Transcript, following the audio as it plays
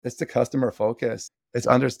It's the customer focus. It's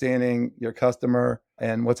understanding your customer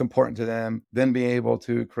and what's important to them, then being able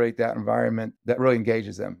to create that environment that really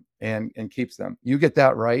engages them and keeps them. You get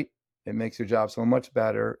that right, it makes your job so much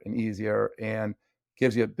better and easier and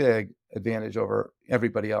gives you a big advantage over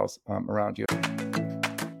everybody else around you.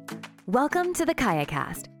 Welcome to the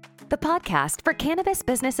KayaCast, the podcast for cannabis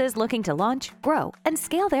businesses looking to launch, grow, and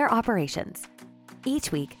scale their operations.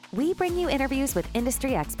 Each week, we bring you interviews with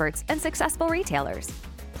industry experts and successful retailers,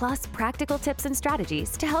 plus practical tips and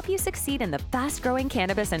strategies to help you succeed in the fast-growing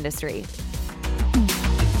cannabis industry.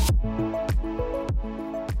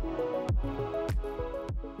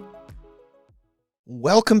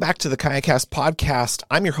 Welcome back to the KayaCast podcast.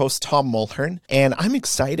 I'm your host, Tom Mulhern, and I'm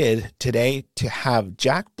excited today to have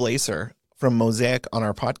Jack Blaeser from Mosaic on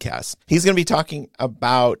our podcast. He's going to be talking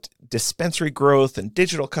about dispensary growth and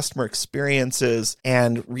digital customer experiences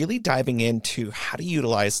and really diving into how to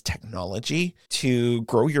utilize technology to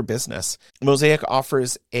grow your business. Mosaic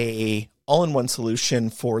offers a all-in-one solution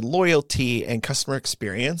for loyalty and customer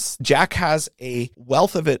experience. Jack has a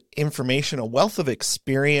wealth of information, a wealth of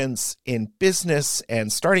experience in business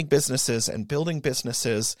and starting businesses and building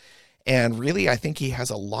businesses. And really, I think he has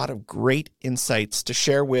a lot of great insights to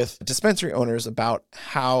share with dispensary owners about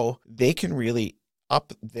how they can really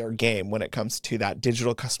up their game when it comes to that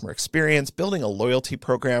digital customer experience, building a loyalty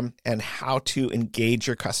program, and how to engage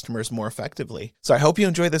your customers more effectively. So I hope you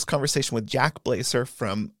enjoy this conversation with Jack Blaeser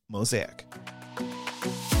from Mosaic.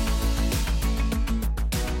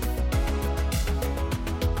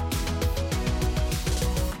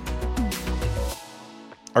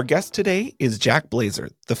 Our guest today is Jack Blaeser,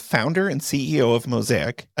 the founder and CEO of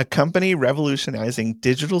Mosaic, a company revolutionizing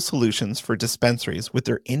digital solutions for dispensaries with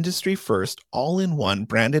their industry-first all-in-one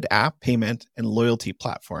branded app, payment, and loyalty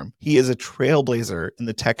platform. He is a trailblazer in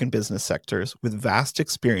the tech and business sectors with vast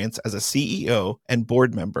experience as a CEO and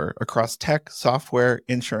board member across tech, software,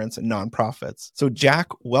 insurance, and nonprofits. So Jack,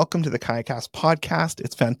 welcome to the KayaCast podcast.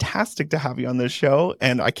 It's fantastic to have you on this show,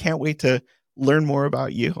 and I can't wait to learn more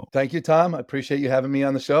about you. Thank you, Tom. I appreciate you having me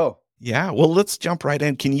on the show. Yeah, well, let's jump right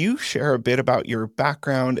in. Can you share a bit about your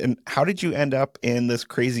background and how did you end up in this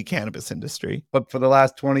crazy cannabis industry? But for the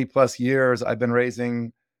last 20 plus years, I've been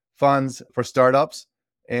raising funds for startups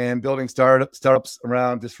and building startups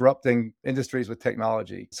around disrupting industries with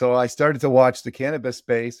technology. So I started to watch the cannabis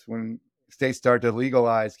space when states started to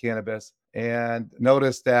legalize cannabis and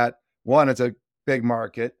noticed that, one, it's a big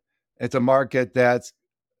market. It's a market that's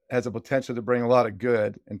has a potential to bring a lot of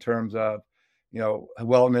good in terms of,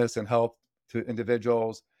 wellness and health to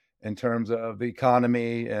individuals, in terms of the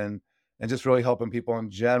economy and just really helping people in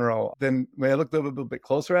general. Then when I looked a little bit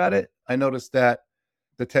closer at it, I noticed that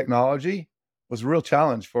the technology was a real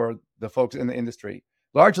challenge for the folks in the industry,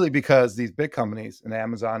 largely because these big companies and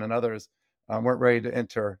Amazon and others weren't ready to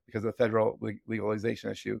enter because of the federal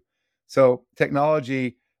legalization issue. So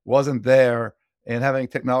technology wasn't there. And having a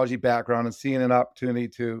technology background and seeing an opportunity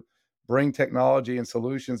to bring technology and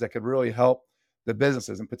solutions that could really help the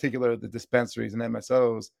businesses, in particular the dispensaries and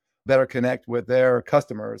MSOs, better connect with their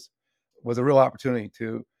customers was a real opportunity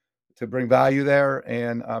to bring value there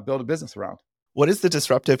and build a business around. What is the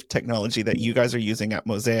disruptive technology that you guys are using at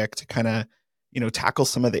Mosaic to kind of, tackle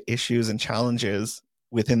some of the issues and challenges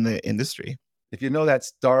within the industry? If you know that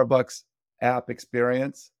Starbucks app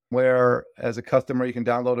experience, where as a customer, you can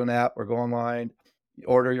download an app or go online,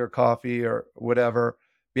 order your coffee or whatever,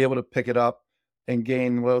 be able to pick it up and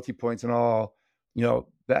gain loyalty points and all,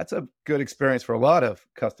 that's a good experience for a lot of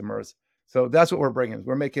customers. So that's what we're bringing.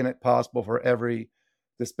 We're making it possible for every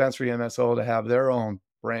dispensary MSO to have their own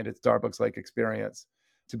branded Starbucks-like experience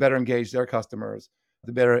to better engage their customers,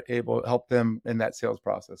 to better able to help them in that sales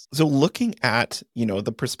process. So looking at,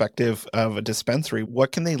 the perspective of a dispensary,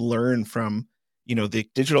 what can they learn from the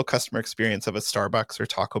digital customer experience of a Starbucks or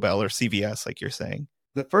Taco Bell or CVS, like you're saying?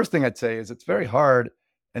 The first thing I'd say is it's very hard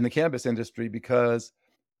in the cannabis industry because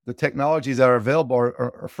the technologies that are available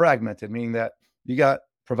are fragmented, meaning that you got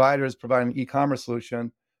providers providing an e-commerce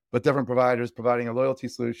solution, but different providers providing a loyalty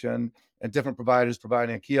solution and different providers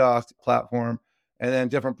providing a kiosk platform, and then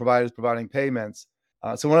different providers providing payments.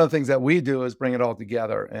 So one of the things that we do is bring it all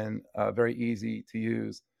together in a very easy to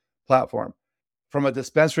use platform. From a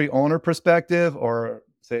dispensary owner perspective, or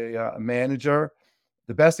say a manager,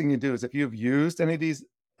 the best thing you do is if you've used any of these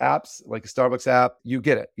apps, like a Starbucks app, you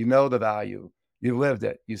get it. You know the value. You've lived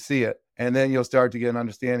it. You see it. And then you'll start to get an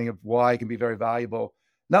understanding of why it can be very valuable,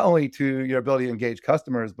 not only to your ability to engage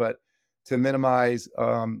customers, but to minimize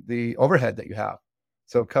the overhead that you have.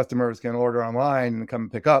 So customers can order online and come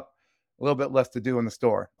and pick up, a little bit less to do in the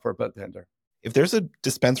store for a bartender. If there's a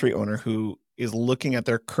dispensary owner who is looking at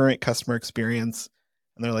their current customer experience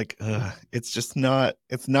and they're like, ugh, it's not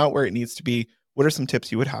where it needs to be. What are some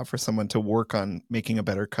tips you would have for someone to work on making a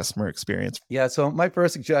better customer experience? Yeah. So my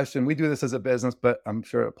first suggestion, we do this as a business, but I'm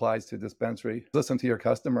sure it applies to dispensary. Listen to your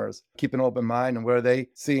customers, keep an open mind, and where are they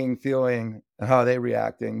seeing, feeling, and how are they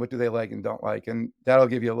reacting? What do they like and don't like? And that'll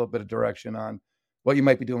give you a little bit of direction on what you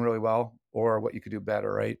might be doing really well or what you could do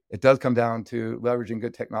better, right? It does come down to leveraging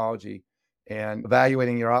good technology and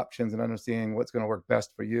evaluating your options and understanding what's going to work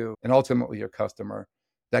best for you and ultimately your customer.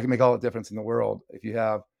 That can make all the difference in the world. If you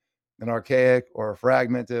have an archaic or a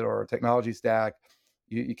fragmented or a technology stack,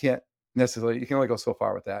 you can't necessarily, you can only go so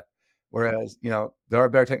far with that. Whereas, there are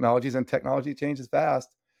better technologies and technology changes fast.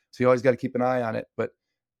 So you always got to keep an eye on it. But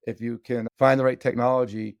if you can find the right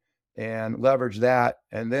technology and leverage that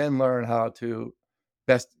and then learn how to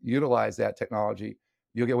best utilize that technology,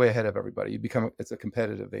 you'll get way ahead of everybody. It's a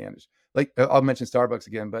competitive advantage. Like I'll mention Starbucks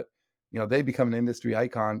again, but they become an industry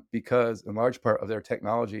icon because in large part of their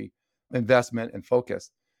technology investment and focus.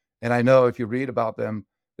 And I know if you read about them,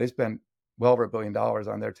 they spend well over $1 billion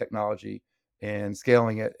on their technology and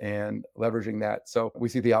scaling it and leveraging that. So we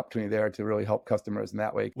see the opportunity there to really help customers in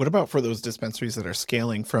that way. What about for those dispensaries that are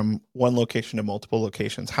scaling from one location to multiple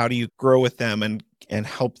locations? How do you grow with them and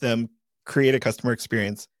help them create a customer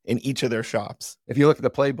experience in each of their shops? If you look at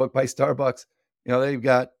the playbook by Starbucks, they've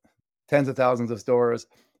got tens of thousands of stores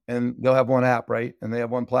and they'll have one app, right? And they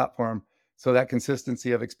have one platform. So that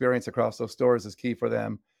consistency of experience across those stores is key for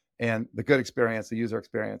them. And the good experience, the user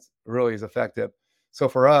experience, really is effective. So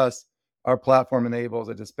for us, our platform enables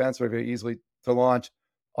a dispensary very easily to launch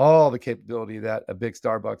all the capability that a big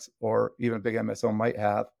Starbucks or even a big MSO might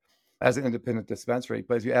have as an independent dispensary.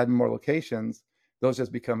 But as you add more locations, those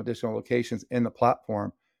just become additional locations in the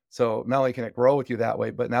platform. So not only can it grow with you that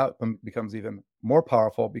way, but now it becomes even more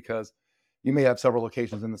powerful because you may have several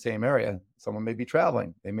locations in the same area. Someone may be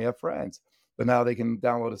traveling, they may have friends, but now they can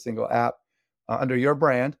download a single app under your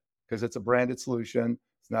brand because it's a branded solution.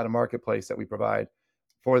 It's not a marketplace that we provide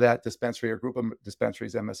for that dispensary or group of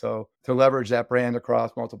dispensaries, MSO, to leverage that brand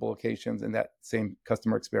across multiple locations and that same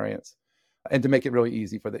customer experience and to make it really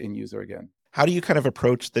easy for the end user again. How do you kind of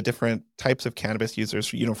approach the different types of cannabis users,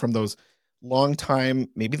 from those long time,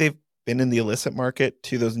 maybe they've been in the illicit market,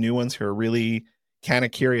 to those new ones who are really kind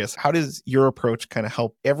of curious? How does your approach kind of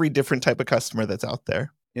help every different type of customer that's out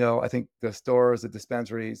there? I think the stores, the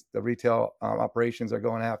dispensaries, the retail operations are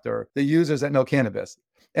going after the users that know cannabis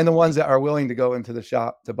and the ones that are willing to go into the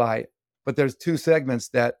shop to buy it. But there's two segments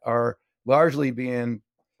that are largely being,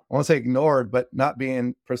 I won't say ignored, but not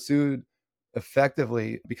being pursued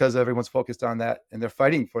effectively because everyone's focused on that and they're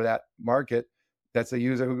fighting for that market. That's a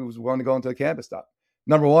user who's willing to go into the cannabis shop.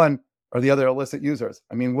 Number one are the other illicit users.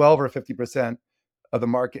 I mean, well over 50% of the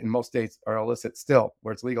market in most states are illicit still,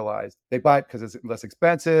 where it's legalized. They buy it because it's less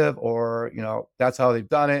expensive or, that's how they've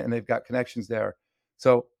done it and they've got connections there.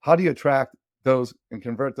 So how do you attract those and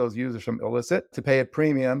convert those users from illicit to pay a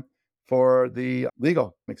premium for the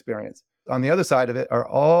legal experience? On the other side of it are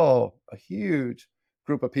all a huge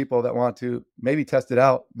group of people that want to maybe test it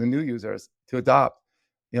out, the new users to adopt.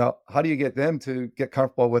 How do you get them to get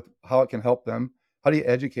comfortable with how it can help them? How do you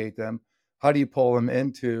educate them? How do you pull them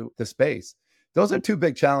into the space? Those are two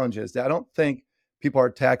big challenges that I don't think people are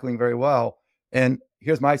tackling very well. And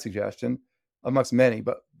here's my suggestion amongst many,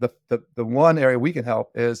 but the one area we can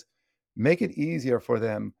help is make it easier for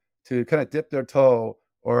them to kind of dip their toe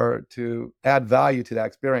or to add value to that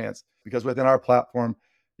experience. Because within our platform,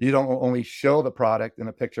 you don't only show the product in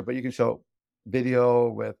a picture, but you can show video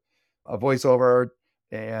with a voiceover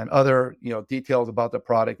and other details about the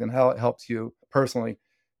product and how it helps you personally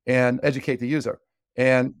and educate the user.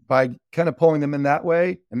 And by kind of pulling them in that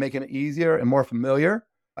way and making it easier and more familiar,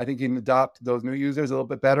 I think you can adopt those new users a little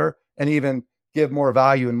bit better and even give more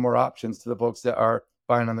value and more options to the folks that are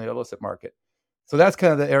buying on the illicit market. So that's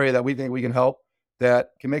kind of the area that we think we can help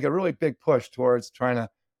that can make a really big push towards trying to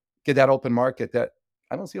get that open market that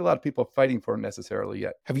I don't see a lot of people fighting for necessarily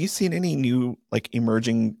yet. Have you seen any new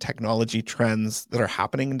emerging technology trends that are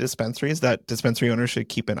happening in dispensaries that dispensary owners should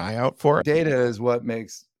keep an eye out for? Data is what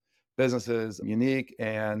makes businesses unique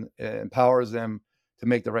and empowers them to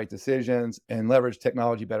make the right decisions and leverage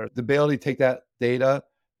technology better. The ability to take that data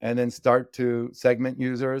and then start to segment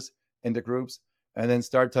users into groups and then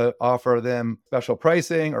start to offer them special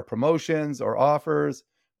pricing or promotions or offers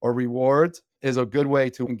or rewards is a good way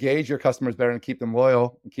to engage your customers better and keep them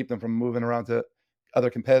loyal and keep them from moving around to other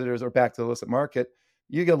competitors or back to the illicit market.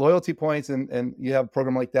 You get loyalty points and you have a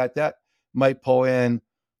program like that might pull in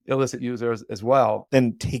illicit users as well.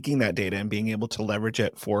 Then taking that data and being able to leverage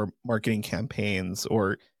it for marketing campaigns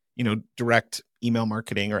or, direct email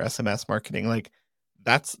marketing or SMS marketing,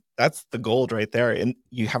 That's the gold right there. And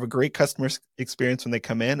you have a great customer experience when they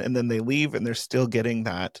come in, and then they leave and they're still getting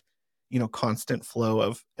that, constant flow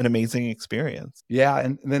of an amazing experience. Yeah,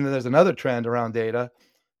 and then there's another trend around data,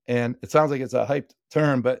 and it sounds like it's a hyped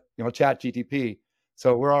term, but Chat GTP.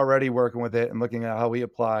 So we're already working with it and looking at how we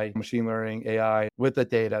apply machine learning, AI with the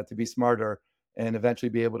data to be smarter and eventually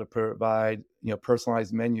be able to provide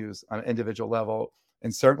personalized menus on an individual level,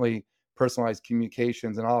 and certainly personalized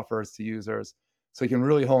communications and offers to users. So you can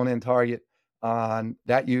really hone in, target on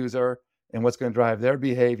that user and what's going to drive their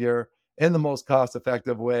behavior in the most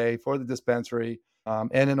cost-effective way for the dispensary,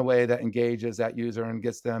 and in a way that engages that user and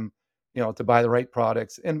gets them, to buy the right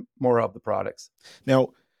products and more of the products. Now,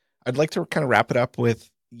 I'd like to kind of wrap it up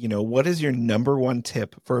with, what is your number one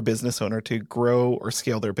tip for a business owner to grow or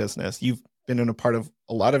scale their business? You've been in a part of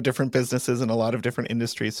a lot of different businesses and a lot of different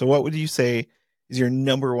industries. So what would you say is your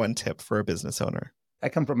number one tip for a business owner? I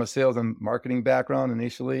come from a sales and marketing background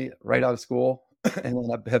initially, right out of school, and then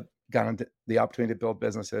I have gotten the opportunity to build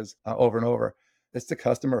businesses over and over. It's the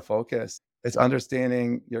customer focus. It's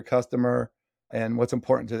understanding your customer and what's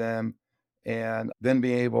important to them, and then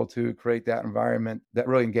being able to create that environment that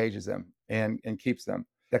really engages them and keeps them.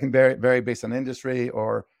 That can vary based on industry,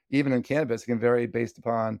 or even in cannabis, it can vary based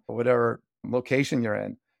upon whatever location you're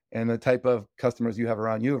in and the type of customers you have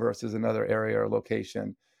around you versus another area or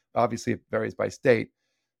location. Obviously, it varies by state.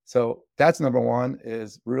 So that's number one,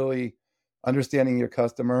 is really understanding your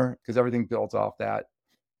customer, because everything builds off that.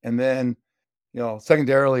 And then,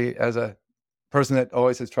 secondarily, as a person that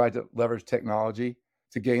always has tried to leverage technology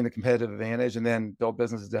to gain the competitive advantage and then build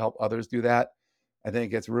businesses to help others do that, I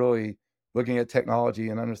think it's really looking at technology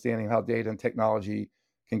and understanding how data and technology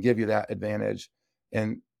can give you that advantage.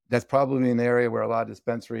 And that's probably an area where a lot of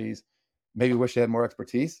dispensaries maybe wish they had more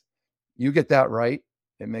expertise. You get that right,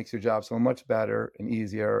 it makes your job so much better and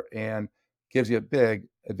easier and gives you a big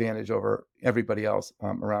advantage over everybody else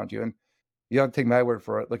around you. And you don't take my word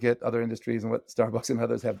for it. Look at other industries and what Starbucks and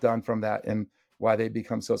others have done from that and why they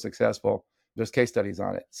become so successful. There's case studies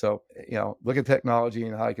on it. So, look at technology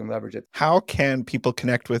and how you can leverage it. How can people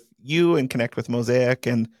connect with you and connect with Mosaic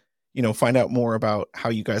and, find out more about how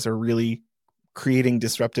you guys are really creating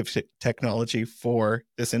disruptive technology for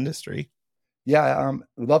this industry? Yeah, I'd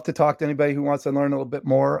love to talk to anybody who wants to learn a little bit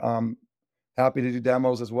more. Happy to do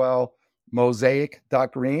demos as well.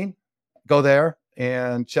 Mosaic.green. Go there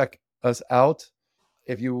and check us out.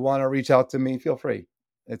 If you want to reach out to me, feel free.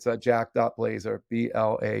 It's jack.blaeser,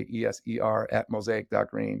 Blaeser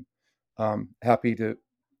 @mosaic.green. Happy to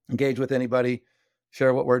engage with anybody,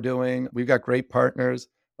 share what we're doing. We've got great partners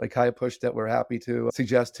like Kaya Push that we're happy to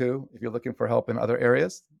suggest to if you're looking for help in other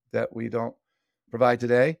areas that we don't provide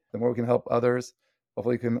today. The more we can help others,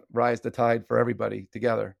 hopefully we can rise the tide for everybody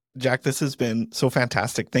together. Jack, this has been so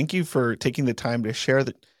fantastic. Thank you for taking the time to share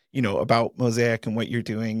about Mosaic and what you're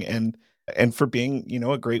doing, and for being,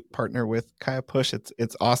 a great partner with Kaya Push.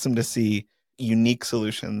 It's awesome to see unique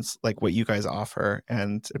solutions like what you guys offer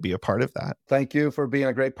and to be a part of that. Thank you for being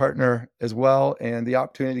a great partner as well, and the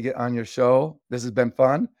opportunity to get on your show. This has been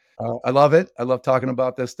fun. I love it. I love talking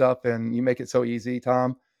about this stuff, and you make it so easy,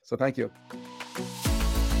 Tom. So thank you.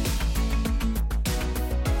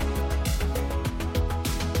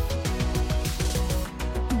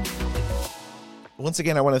 Once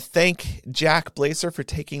again, I want to thank Jack Blaeser for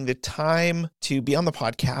taking the time to be on the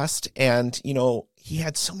podcast. And, he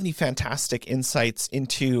had so many fantastic insights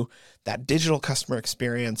into that digital customer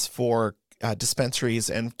experience for dispensaries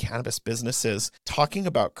and cannabis businesses, talking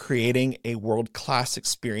about creating a world-class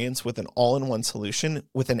experience with an all-in-one solution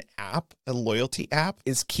with an app, a loyalty app,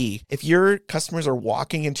 is key. If your customers are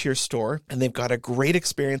walking into your store and they've got a great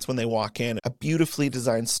experience when they walk in, a beautifully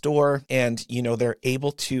designed store, and they're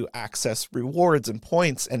able to access rewards and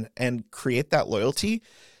points and create that loyalty,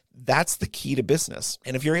 that's the key to business.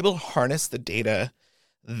 And if you're able to harness the data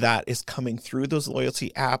that is coming through those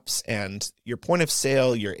loyalty apps and your point of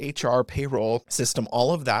sale, your HR, payroll system,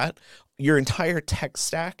 all of that, your entire tech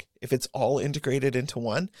stack, if it's all integrated into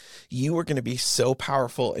one, you are going to be so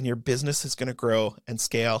powerful and your business is going to grow and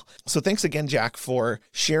scale. So thanks again, Jack, for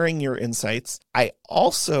sharing your insights. I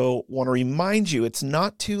also want to remind you, it's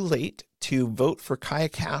not too late to vote for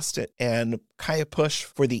KayaCast and Kaya Push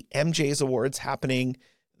for the MJ's Awards happening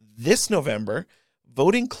this November.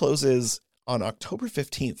 Voting closes on October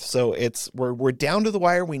 15th. So we're down to the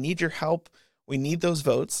wire. We need your help. We need those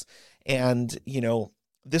votes. And,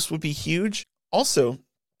 this would be huge. Also,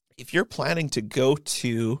 if you're planning to go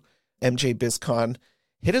to MJ BizCon,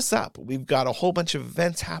 hit us up. We've got a whole bunch of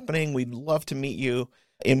events happening. We'd love to meet you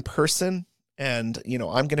in person. And,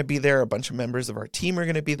 I'm going to be there. A bunch of members of our team are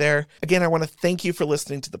going to be there. Again, I want to thank you for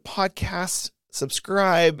listening to the podcast.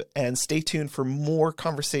 subscribe, and stay tuned for more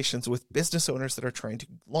conversations with business owners that are trying to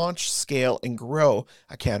launch, scale, and grow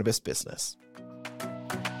a cannabis business.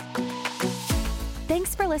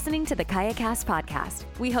 Thanks for listening to the KayaCast podcast.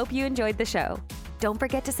 We hope you enjoyed the show. Don't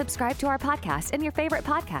forget to subscribe to our podcast in your favorite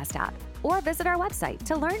podcast app, or visit our website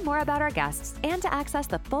to learn more about our guests and to access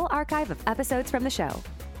the full archive of episodes from the show.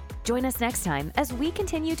 Join us next time as we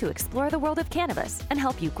continue to explore the world of cannabis and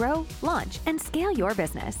help you grow, launch, and scale your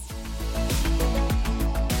business.